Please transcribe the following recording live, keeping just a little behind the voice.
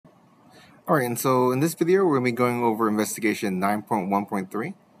Alright, and so in this video, we're going to be going over investigation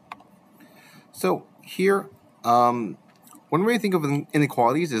 9.1.3. So here, one way to think of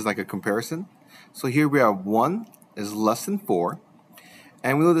inequalities is like a comparison. So here we have 1 is less than 4.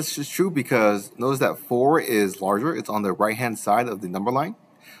 And we know this is true because notice that 4 is larger. It's on the right-hand side of the number line.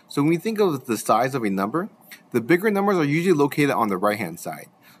 So when we think of the size of a number, the bigger numbers are usually located on the right-hand side.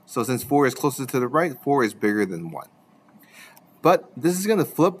 So since 4 is closer to the right, 4 is bigger than 1. But this is going to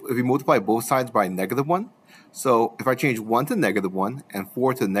flip if we multiply both sides by -1. So if I change 1 to -1 and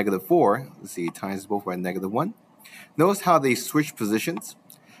 4 to -4, let's see, times both by -1. Notice how they switch positions.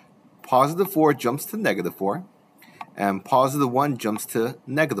 +4 jumps to -4, and +1 jumps to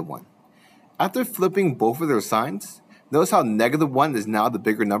 -1. After flipping both of their signs, notice how -1 is now the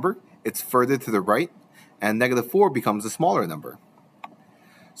bigger number. It's further to the right, and -4 becomes a smaller number.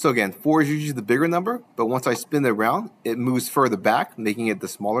 So again, 4 is usually the bigger number, but once I spin it around, it moves further back, making it the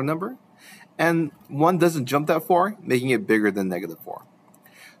smaller number. And 1 doesn't jump that far, making it bigger than -4.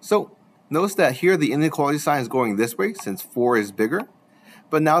 So notice that here the inequality sign is going this way since 4 is bigger.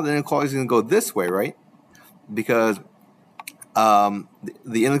 But now the inequality is going to go this way, right? Because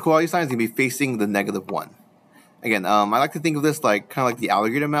the inequality sign is going to be facing the -1. Again, I like to think of this like kind of like the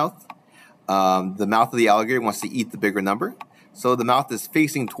alligator mouth. The mouth of the alligator wants to eat the bigger number. So the mouth is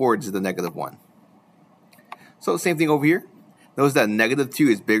facing towards the -1. So same thing over here. Notice that -2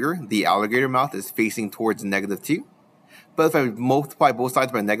 is bigger. The alligator mouth is facing towards -2. But if I multiply both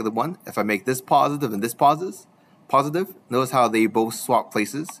sides by -1, if I make this positive and this positive, notice how they both swap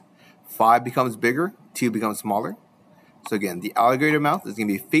places. 5 becomes bigger, 2 becomes smaller. So again, the alligator mouth is going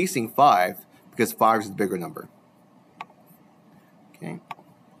to be facing 5 because 5 is the bigger number. Okay.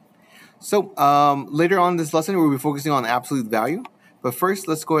 So later on in this lesson, we'll be focusing on absolute value. But first,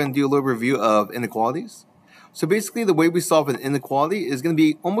 let's go ahead and do a little review of inequalities. So basically, the way we solve an inequality is going to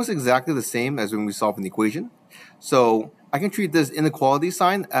be almost exactly the same as when we solve an equation. So I can treat this inequality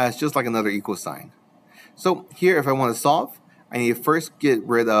sign as just like another equal sign. So here, if I want to solve, I need to first get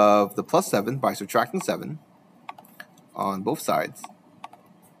rid of the +7 by subtracting 7 on both sides,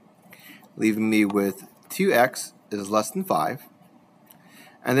 leaving me with 2x is less than 5.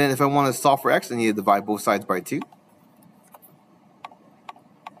 And then if I want to solve for x, I need to divide both sides by 2.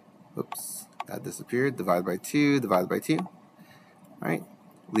 Oops, that disappeared. Divided by 2, divided by 2. All right,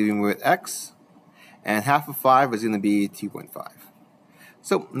 leaving me with x. And half of 5 is going to be 2.5.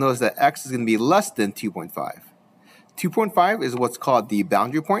 So notice that x is going to be less than 2.5. 2.5 is what's called the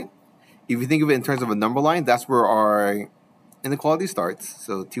boundary point. If you think of it in terms of a number line, that's where our inequality starts.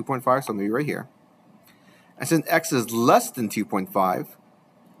 So 2.5, so I'm going to be right here. And since x is less than 2.5,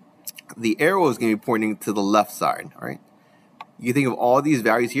 the arrow is going to be pointing to the left side, all right? You can think of all these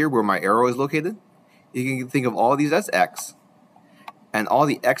values here where my arrow is located. You can think of all these as x. And all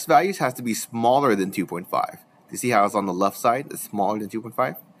the x values has to be smaller than 2.5. Do you see how it's on the left side? It's smaller than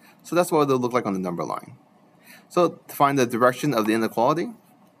 2.5. So that's what it'll look like on the number line. So to find the direction of the inequality,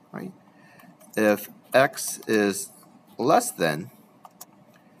 right? If x is less than,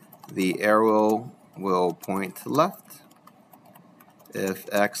 the arrow will point to the left. If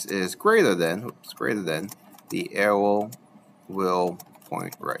x is greater than, the arrow will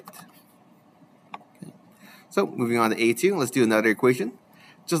point right. Okay. So moving on to A2, let's do another equation.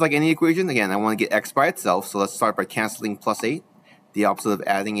 Just like any equation, again, I want to get x by itself, so let's start by canceling +8. The opposite of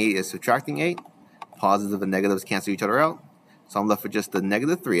adding 8 is subtracting 8. Positive and negatives cancel each other out. So I'm left with just the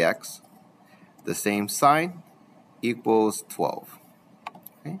 -3x. The same sign equals 12.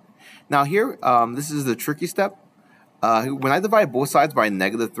 Okay. Now here, this is the tricky step. When I divide both sides by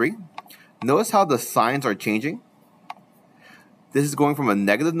 -3, notice how the signs are changing. This is going from a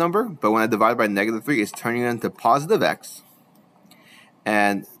negative number, but when I divide by -3, it's turning into positive x.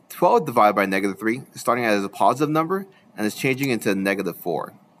 And 12 divided by -3 is starting out as a positive number, and it's changing into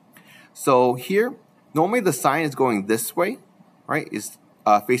 -4. So here, normally the sign is going this way, right? It's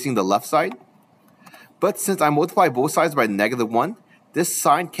facing the left side. But since I multiply both sides by -1, this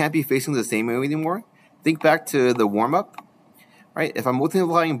sign can't be facing the same way anymore. Think back to the warm-up, right? If I'm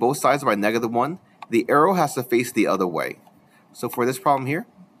multiplying both sides by -1, the arrow has to face the other way. So for this problem here,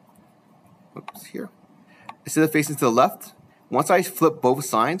 instead of facing to the left, once I flip both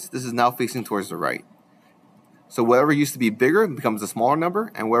signs, this is now facing towards the right. So whatever used to be bigger becomes a smaller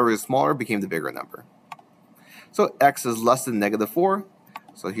number, and whatever is smaller became the bigger number. So x is less than -4,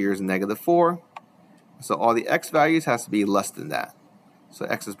 so here's -4. So all the x values has to be less than that. So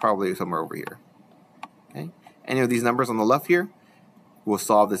x is probably somewhere over here. Okay. Any of these numbers on the left here will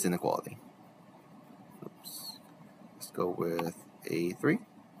solve this inequality. Oops. Let's go with A3.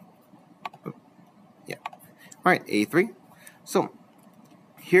 Yeah. All right, A3. So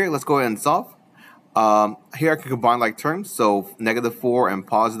here, let's go ahead and solve. Here I can combine like terms, so -4 and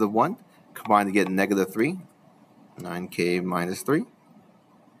 +1 combine to get -3, 9k minus 3.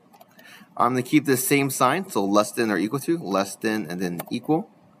 I'm going to keep this same sign, so less than or equal to, less than and then equal.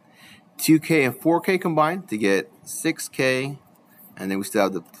 2k and 4k combine to get 6k, and then we still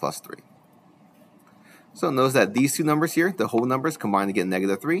have the +3. So notice that these two numbers here, the whole numbers, combine to get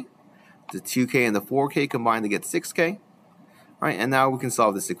 -3. The 2k and the 4k combine to get 6k. All right, and now we can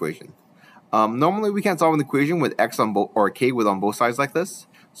solve this equation. Normally we can't solve an equation with x on both or k with on both sides like this.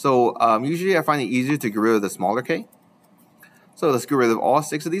 So usually I find it easier to get rid of the smaller k. So let's get rid of all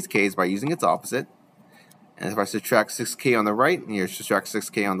 6 of these k's by using its opposite. And if I subtract 6k on the right, and here subtract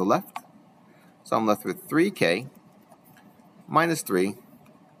 6k on the left, so I'm left with 3k minus 3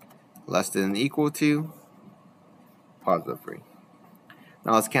 less than or equal to +3.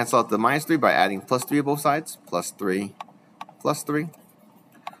 Now let's cancel out the -3 by adding +3 to both sides. +3 +3.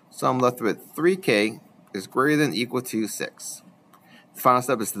 So I'm left with 3k is greater than or equal to 6. The final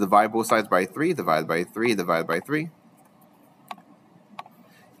step is to divide both sides by 3. Divide by 3, divide by 3.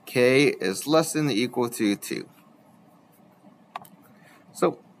 K is less than or equal to 2.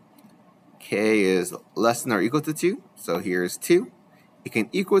 So k is less than or equal to 2. So here's 2. It can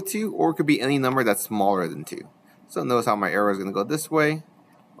equal 2, or it could be any number that's smaller than 2. So notice how my arrow is going to go this way.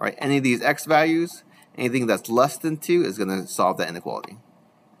 Right? Any of these x values, anything that's less than 2 is going to solve that inequality.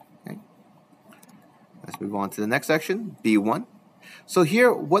 Okay. Let's move on to the next section, B1. So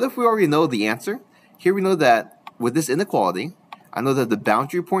here, what if we already know the answer? Here we know that with this inequality, I know that the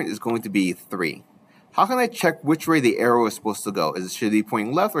boundary point is going to be 3. How can I check which way the arrow is supposed to go? Should it be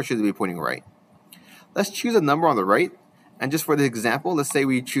pointing left or should it be pointing right? Let's choose a number on the right. And just for the example, let's say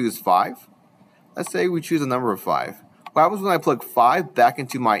we choose 5. Let's say we choose a number of 5. What happens when I plug 5 back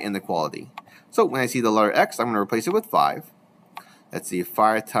into my inequality? So when I see the letter x, I'm going to replace it with 5. Let's see,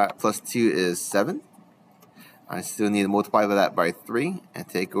 5 plus 2 is 7. I still need to multiply that by 3 and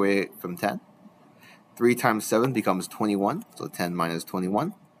take away from 10. 3 times 7 becomes 21, so 10 minus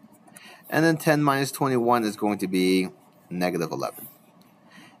 21. And then 10 minus 21 is going to be -11.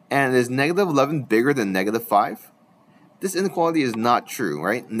 And is -11 bigger than -5? This inequality is not true,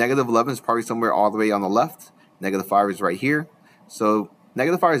 right? -11 is probably somewhere all the way on the left. -5 is right here. So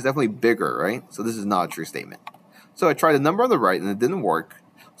 -5 is definitely bigger, right? So this is not a true statement. So I tried a number on the right and it didn't work.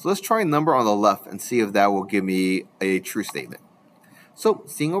 So let's try a number on the left and see if that will give me a true statement. So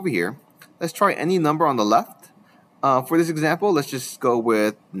seeing over here, let's try any number on the left. For this example, let's just go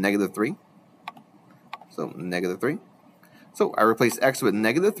with -3. So -3. So I replace x with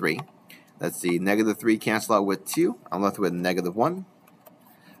 -3. Let's see, -3 cancel out with 2. I'm left with -1.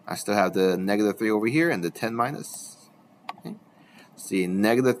 I still have the -3 over here and the 10 minus. Okay. See,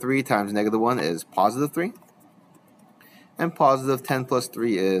 -3 times -1 is +3. And +10 plus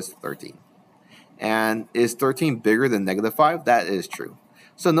 3 is 13. And is 13 bigger than -5? That is true.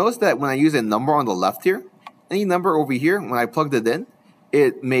 So notice that when I use a number on the left here, any number over here, when I plugged it in,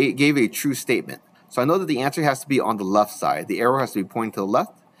 it gave a true statement. So I know that the answer has to be on the left side. The arrow has to be pointing to the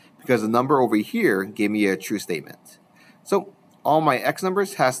left because the number over here gave me a true statement. So all my x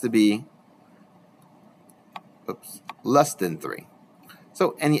numbers has to be less than 3.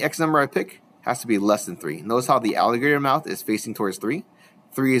 So any x number I pick has to be less than 3. Notice how the alligator mouth is facing towards 3.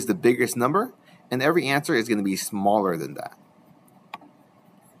 3 is the biggest number, and every answer is going to be smaller than that.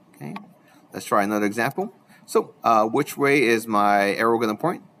 Okay, let's try another example. So which way is my arrow going to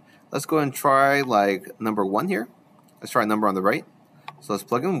point? Let's go and try like number 1 here. Let's try a number on the right. So let's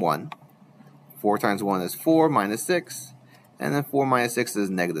plug in 1. 4 times 1 is 4 minus 6. And then 4 minus 6 is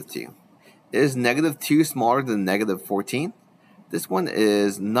 -2. Is -2 smaller than -14? This one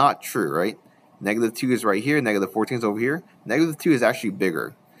is not true, right? -2 is right here, -14 is over here. -2 is actually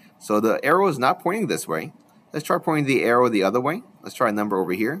bigger. So the arrow is not pointing this way. Let's try pointing the arrow the other way. Let's try a number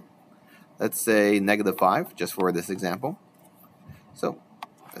over here. Let's say -5, just for this example. So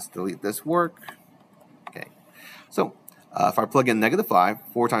let's delete this work. Okay. So if I plug in -5,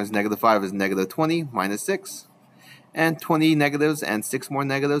 4 times -5 is -20 minus 6. And 20 negatives and 6 more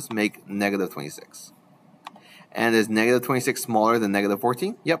negatives make -26. And is -26 smaller than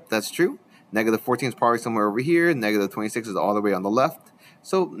 -14? Yep, that's true. -14 is probably somewhere over here. -26 is all the way on the left.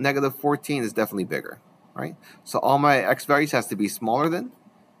 So -14 is definitely bigger, right? So all my x values has to be smaller than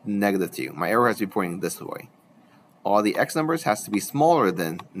 -2. My arrow has to be pointing this way. All the x numbers has to be smaller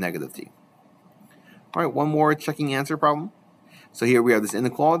than -2. All right, one more checking answer problem. So here we have this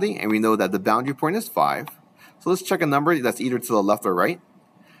inequality, and we know that the boundary point is 5. So let's check a number that's either to the left or right.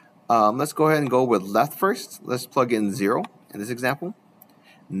 Let's go ahead and go with left first. Let's plug in 0 in this example.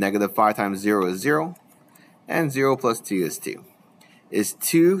 -5 times 0 is 0, and 0 plus 2 is 2. Is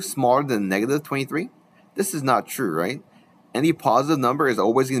 2 smaller than negative 23? This is not true, right? Any positive number is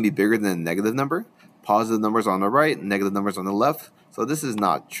always going to be bigger than a negative number. Positive numbers on the right, negative numbers on the left. So this is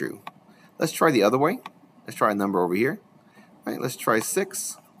not true. Let's try the other way. Let's try a number over here. All right, let's try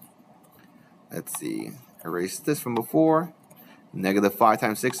 6. Let's see. Erase this from before. Negative 5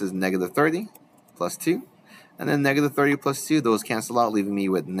 times 6 is negative 30 plus 2. And then negative 30 plus 2, those cancel out, leaving me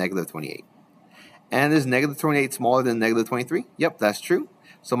with negative 28. And is negative 28 smaller than negative 23? Yep, that's true.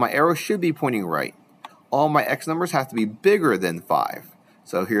 So my arrow should be pointing right. All my x numbers have to be bigger than 5.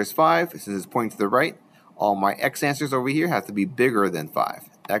 So here's 5. Since it's pointing to the right, all my x answers over here have to be bigger than 5.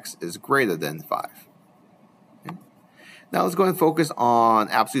 X is greater than 5. Okay. Now let's go and focus on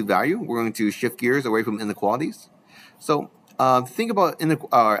absolute value. We're going to shift gears away from inequalities. So think about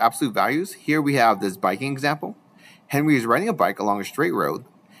absolute values. Here we have this biking example. Henry is riding a bike along a straight road,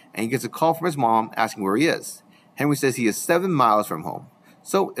 and he gets a call from his mom asking where he is. Henry says he is 7 miles from home.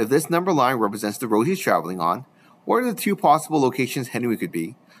 So if this number line represents the road he's traveling on, what are the 2 possible locations Henry could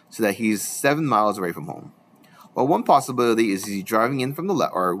be so that he's 7 miles away from home? Well, one possibility is he's driving in from the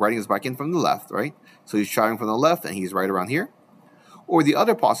left, or riding his bike in from the left, right? So he's traveling from the left and he's right around here. Or the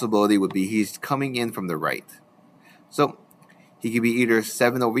other possibility would be he's coming in from the right. So he could be either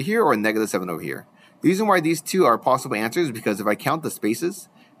 7 over here or negative 7 over here. The reason why these 2 are possible answers is because if I count the spaces,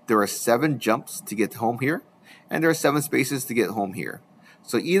 there are 7 jumps to get home here, and there are 7 spaces to get home here.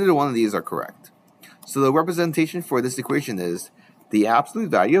 So either one of these are correct. So the representation for this equation is the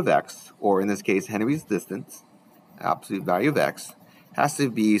absolute value of x, or in this case Henry's distance, absolute value of x, has to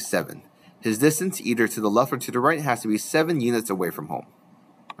be 7. His distance either to the left or to the right has to be 7 units away from home.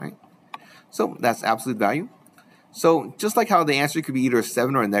 Right? So that's absolute value. So just like how the answer could be either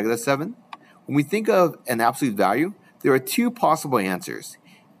 7 or a negative 7, when we think of an absolute value, there are 2 possible answers.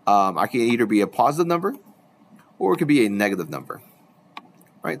 I can either be a positive number or it could be a negative number.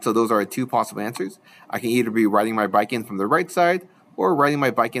 Right? So those are 2 possible answers. I can either be riding my bike in from the right side or riding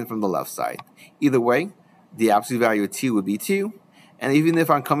my bike in from the left side. Either way, the absolute value of 2 would be 2. And even if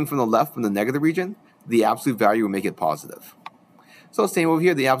I'm coming from the left, from the negative region, the absolute value will make it positive. So same over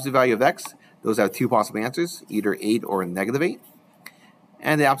here, the absolute value of x, those have 2 possible answers, either 8 or negative 8.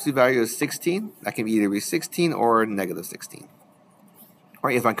 And the absolute value is 16. That can either be 16 or negative 16.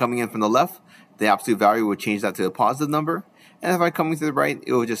 Right, if I'm coming in from the left, the absolute value would change that to a positive number. And if I'm coming to the right,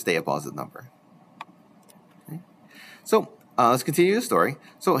 it will just stay a positive number. Okay. So let's continue the story.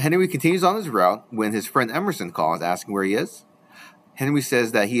 So Henry continues on his route when his friend Emerson calls asking where he is. Henry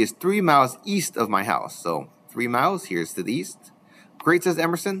says that he is 3 miles east of my house. So 3 miles, here's to the east. Great, says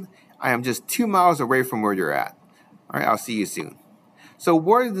Emerson. I am just 2 miles away from where you're at. All right, I'll see you soon. So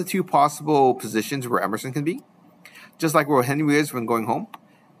what are the 2 possible positions where Emerson can be? Just like where Henry is when going home,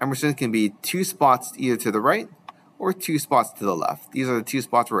 Emerson can be 2 spots either to the right or 2 spots to the left. These are the 2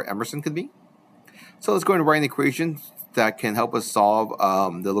 spots where Emerson could be. So let's go and write an equation that can help us solve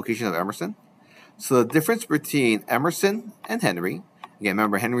the location of Emerson. So the difference between Emerson and Henry, again,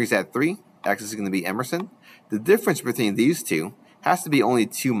 remember Henry's at 3, x is going to be Emerson. The difference between these 2 has to be only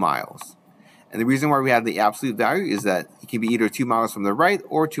 2 miles. And the reason why we have the absolute value is that it can be either 2 miles from the right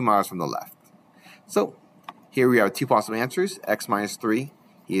or 2 miles from the left. So here we have 2 possible answers, x minus 3,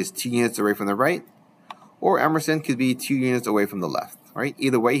 he is 2 units away from the right, or Emerson could be 2 units away from the left. Right?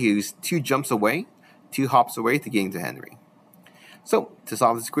 Either way, he's 2 jumps away, 2 hops away to getting to Henry. So to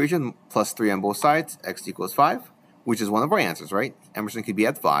solve this equation, plus 3 on both sides, x equals 5, which is one of our answers, right? Emerson could be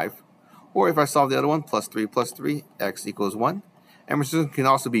at 5. Or if I solve the other one, plus 3, x equals 1. Emerson can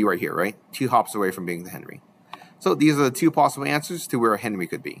also be right here, right? 2 hops away from being to Henry. So these are the 2 possible answers to where Henry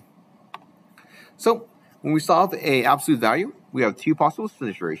could be. So when we solve an absolute value, we have 2 possible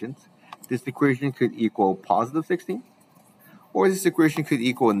situations. This equation could equal positive 16, or this equation could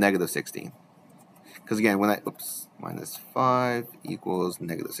equal negative 16. Because again, when minus 5 equals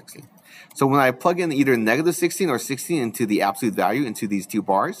negative 16. So when I plug in either negative 16 or 16 into the absolute value into these 2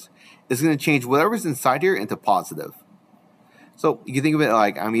 bars, it's going to change whatever's inside here into positive. So you can think of it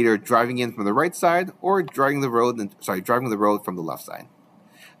like I'm either driving in from the right side or driving the road from the left side.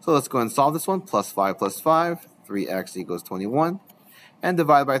 So let's go and solve this one. Plus 5, 3x equals 21. And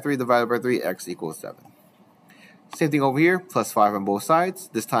divide by 3, x equals 7. Same thing over here, plus 5 on both sides.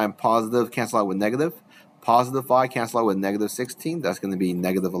 This time positive cancel out with negative. Positive 5 cancel out with negative 16. That's going to be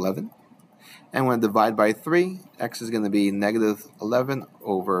negative 11. And when I divide by 3, x is going to be negative 11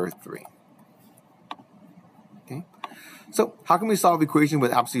 over 3. Okay. So how can we solve equation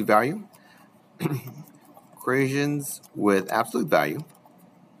with absolute value? Equations with absolute value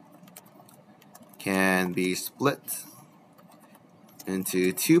can be split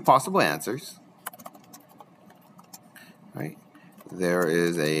into 2 possible answers. Right? there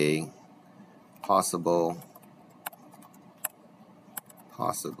is a possible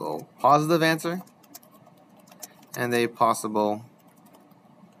positive answer and a possible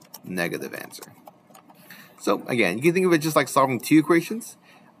negative answer. So again, you can think of it just like solving two equations.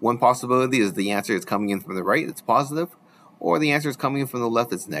 One possibility is the answer is coming in from the right, it's positive, or the answer is coming in from the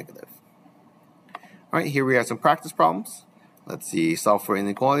left, it's negative. All right, here we have some practice problems. Let's see, solve for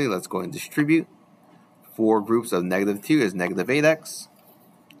inequality. Let's go and distribute. 4 groups of negative 2 is negative 8x.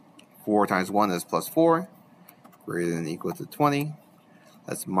 4 times 1 is plus 4, greater than or equal to 20.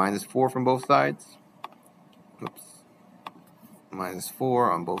 That's minus 4 from both sides. Oops. Minus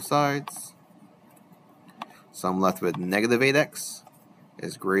 4 on both sides. So I'm left with negative 8x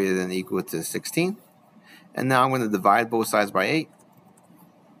is greater than or equal to 16. And now I'm going to divide both sides by 8.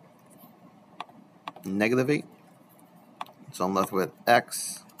 Negative 8. So I'm left with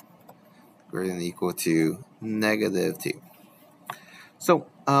x greater than or equal to negative 2. So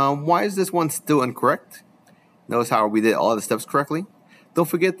why is this one still incorrect? Notice how we did all the steps correctly. Don't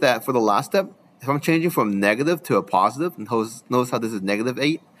forget that for the last step, if I'm changing from negative to a positive, notice how this is negative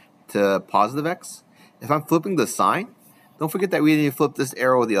 8 to positive x. If I'm flipping the sign, don't forget that we need to flip this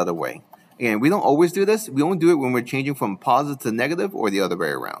arrow the other way. Again, we don't always do this. We only do it when we're changing from positive to negative or the other way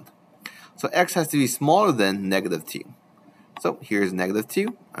around. So x has to be smaller than negative 2. So here's negative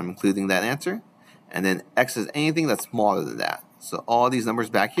 2. I'm including that answer. And then x is anything that's smaller than that. So all these numbers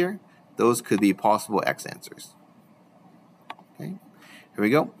back here, those could be possible x answers. Okay, here we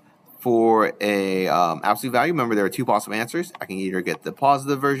go. For a absolute value, remember there are 2 possible answers. I can either get the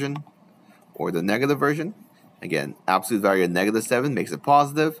positive version or the negative version. Again, absolute value of negative 7 makes it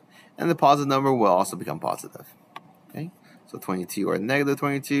positive, and the positive number will also become positive. Okay, so 22 or negative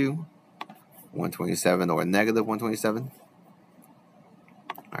 22, 127 or negative 127.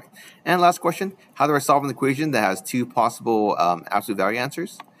 All right. And last question, how do I solve an equation that has 2 possible absolute value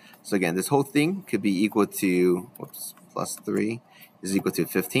answers? So again, this whole thing could be equal to, plus 3 is equal to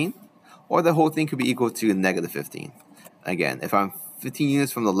 15, or the whole thing could be equal to negative 15. Again, if I'm 15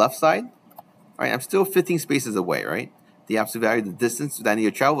 units from the left side, all right, I'm still 15 spaces away, right? The absolute value, the distance that I need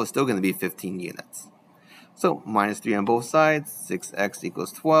to travel is still going to be 15 units. So minus 3 on both sides, 6x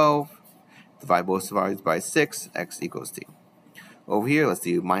equals 12. Divide both sides by 6, x equals 2. Over here, let's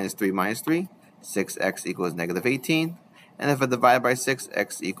do minus 3 minus 3. 6x equals negative 18. And if I divide by 6,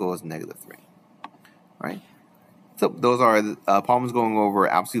 x equals negative 3. All right. So those are problems going over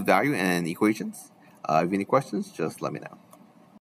absolute value and equations. If you have any questions, just let me know.